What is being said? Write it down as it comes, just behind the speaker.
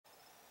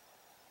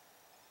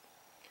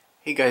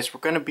Hey guys, we're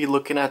going to be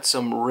looking at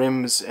some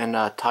rims and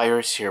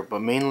tires here,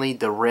 but mainly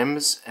the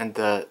rims and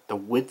the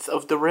width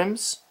of the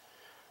rims.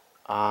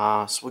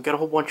 So we got a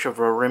whole bunch of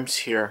rims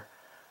here,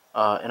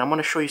 and I'm going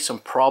to show you some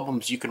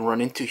problems you can run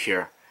into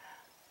here.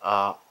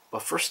 But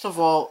first of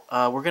all,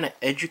 we're going to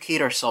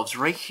educate ourselves.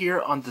 Right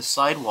here on the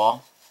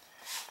sidewall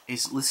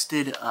is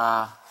listed 50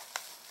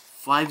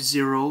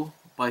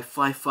 by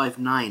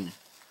 559.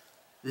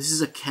 This is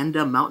a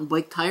Kenda mountain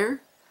bike tire.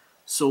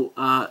 So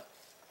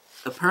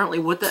apparently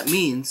what that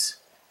means,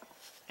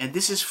 and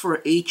this is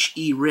for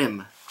HE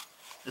rim,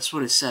 that's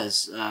what it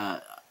says.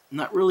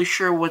 Not really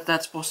sure what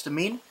that's supposed to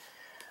mean,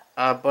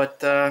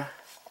 but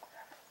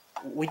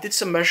we did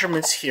some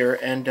measurements here,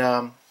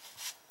 and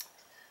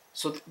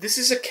so this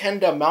is a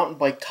Kenda mountain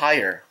bike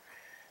tire.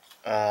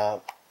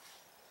 As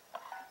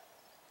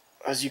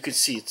you can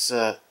see, it's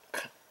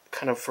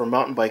kind of for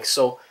mountain bikes.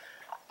 So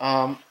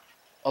a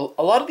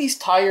lot of these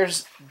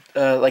tires,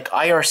 like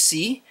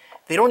IRC,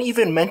 they don't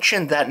even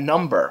mention that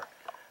number.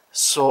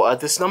 So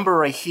this number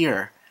right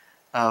here,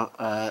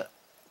 the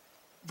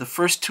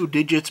first two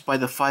digits by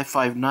the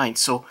 559.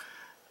 So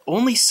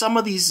only some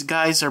of these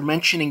guys are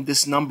mentioning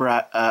this number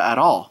at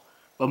all,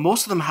 but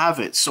most of them have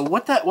it. So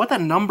what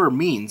that number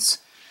means,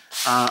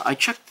 I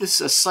checked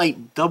this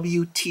site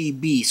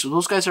WTB. So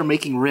those guys are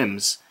making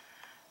rims,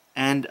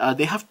 and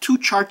they have two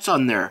charts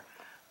on there.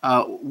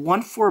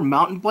 One for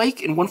mountain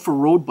bike and one for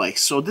road bike.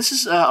 So this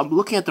is I'm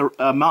looking at the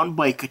mountain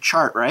bike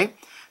chart, right?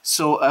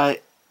 So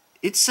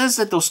it says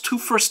that those two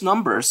first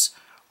numbers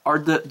are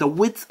the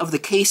width of the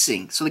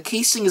casing. So the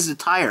casing is the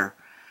tire,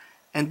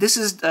 and this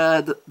is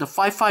the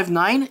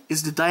 559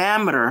 is the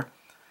diameter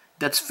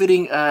that's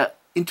fitting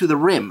into the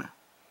rim.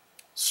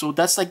 So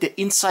that's like the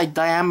inside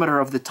diameter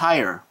of the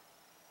tire.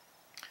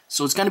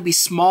 So it's going to be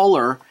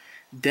smaller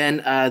than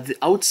the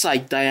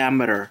outside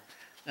diameter,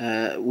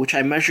 which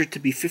I measured to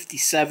be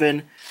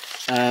 57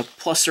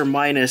 plus or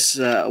minus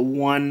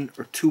 1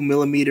 or 2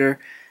 millimeter.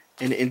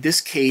 And in this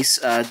case,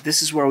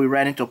 this is where we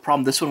ran into a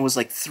problem. This one was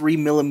like 3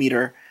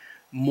 millimeter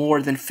more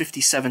than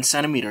 57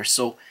 centimeters.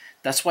 So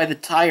that's why the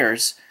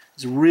tires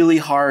is really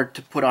hard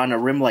to put on a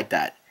rim like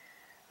that.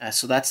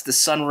 So that's the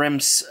Sun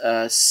Rims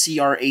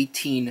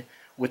CR18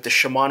 with the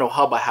Shimano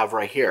hub I have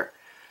right here.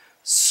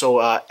 So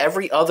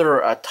every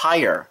other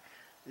tire,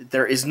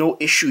 there is no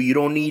issue. You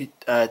don't need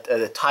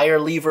the tire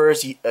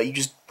levers. You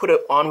just put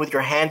it on with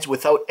your hands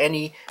without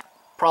any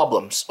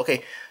problems.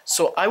 Okay,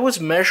 so I was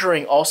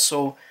measuring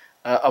also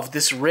of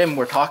this rim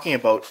we're talking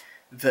about,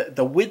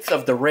 the width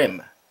of the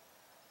rim,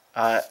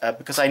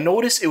 because I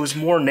noticed it was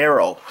more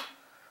narrow.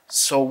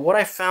 So what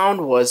I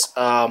found was,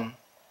 and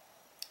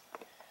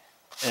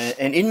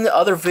in the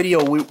other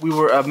video we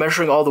were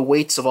measuring all the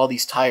weights of all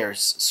these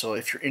tires. So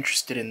if you're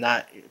interested in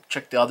that,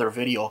 check the other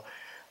video.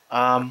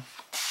 But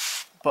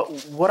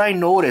what I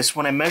noticed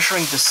when I'm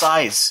measuring the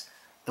size,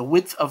 the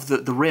width of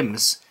the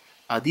rims,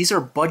 these are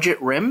budget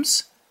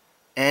rims,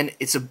 and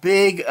it's a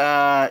big,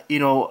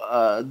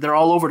 they're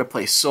all over the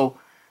place. So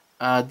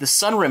the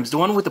Sun Rims, the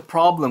one with the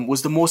problem,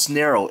 was the most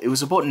narrow. It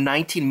was about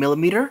 19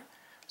 millimeter.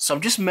 So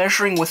I'm just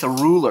measuring with a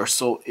ruler,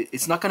 so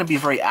it's not going to be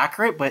very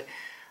accurate, but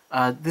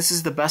this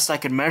is the best I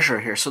can measure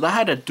here. So that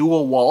had a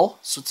dual wall,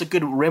 so it's a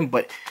good rim,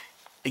 but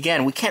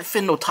again, we can't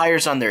fit no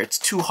tires on there. It's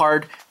too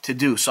hard to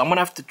do. So I'm going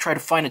to have to try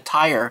to find a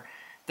tire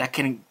that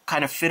can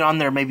kind of fit on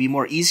there maybe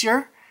more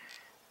easier.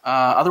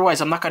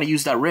 Otherwise, I'm not going to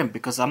use that rim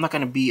because I'm not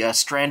going to be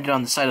stranded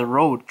on the side of the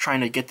road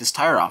trying to get this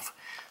tire off.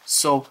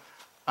 So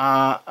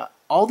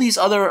all these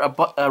other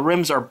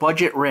rims are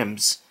budget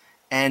rims,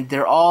 and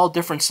they're all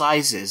different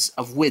sizes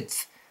of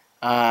width.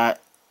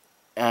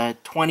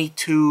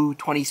 22,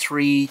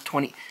 23,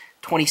 20,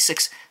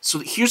 26. So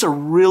here's a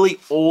really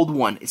old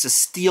one. It's a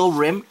steel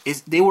rim.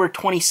 They were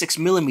 26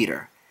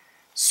 millimeter.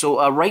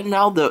 So right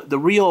now the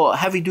real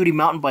heavy duty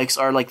mountain bikes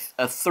are like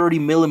a 30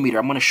 millimeter.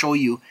 I'm going to show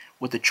you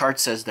what the chart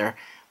says there.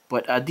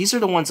 But these are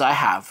the ones I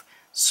have.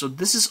 So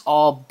this is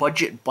all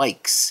budget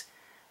bikes.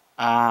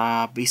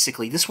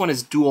 Basically, this one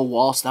is dual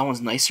wall, so that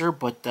one's nicer,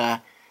 but they're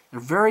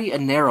very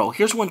narrow.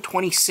 Here's one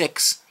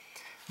 26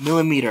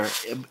 millimeter.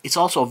 It's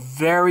also a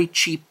very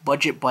cheap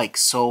budget bike.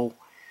 So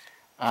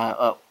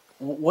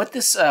what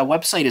this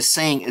website is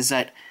saying is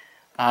that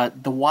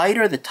the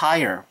wider the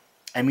tire,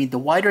 the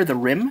wider the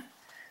rim,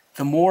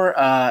 the more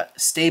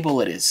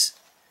stable it is,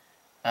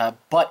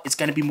 but it's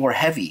going to be more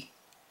heavy.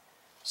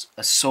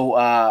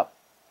 So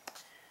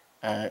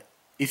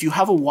if you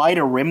have a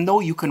wider rim though,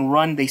 you can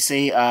run, they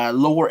say,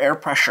 lower air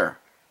pressure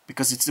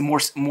because it's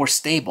more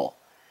stable.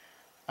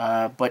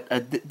 But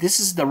this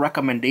is the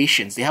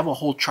recommendations. They have a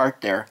whole chart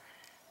there.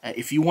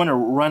 If you want to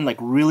run like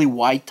really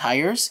wide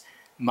tires,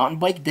 mountain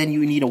bike, then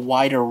you need a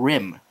wider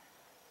rim,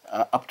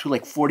 up to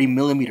like 40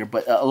 millimeter.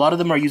 But a lot of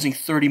them are using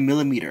 30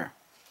 millimeter,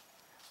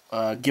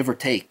 give or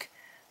take.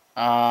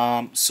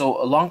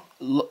 So a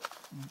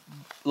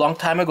long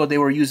time ago they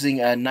were using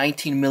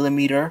 19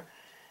 millimeter,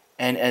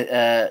 and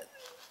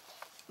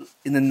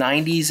in the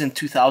 90s and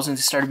 2000s it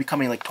started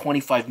becoming like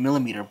 25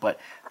 millimeter. But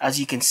as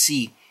you can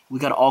see, we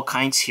got all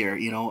kinds here,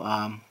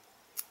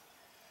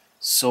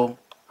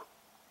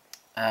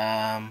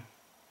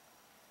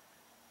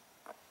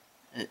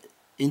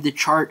 in the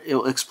chart,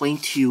 it'll explain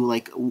to you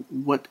like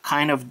what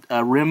kind of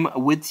rim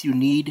width you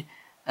need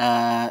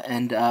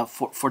and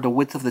for the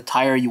width of the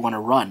tire you want to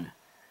run.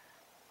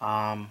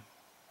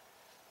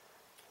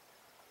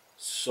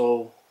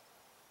 So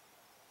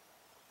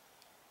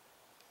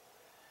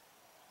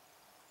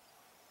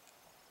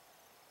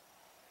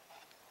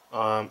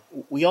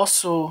we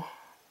also,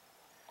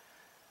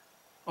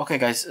 okay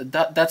guys,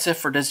 that's it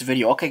for this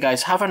video. Okay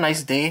guys, have a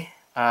nice day.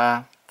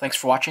 Thanks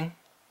for watching.